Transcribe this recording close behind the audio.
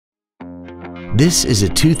This is a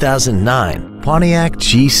 2009 Pontiac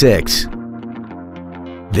G6.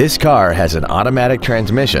 This car has an automatic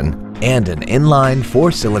transmission and an inline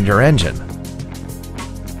 4-cylinder engine.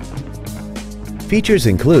 Features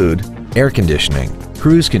include air conditioning,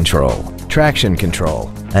 cruise control, traction control,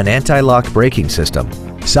 an anti-lock braking system,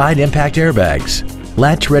 side impact airbags,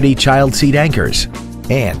 latch-ready child seat anchors,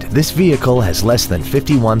 and this vehicle has less than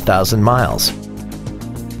 51,000 miles.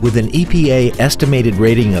 With an EPA estimated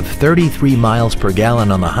rating of 33 miles per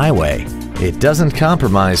gallon on the highway, it doesn't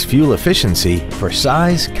compromise fuel efficiency for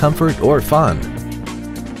size, comfort, or fun.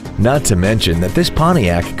 Not to mention that this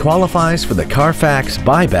Pontiac qualifies for the Carfax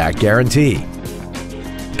buyback guarantee.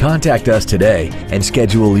 Contact us today and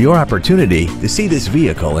schedule your opportunity to see this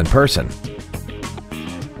vehicle in person.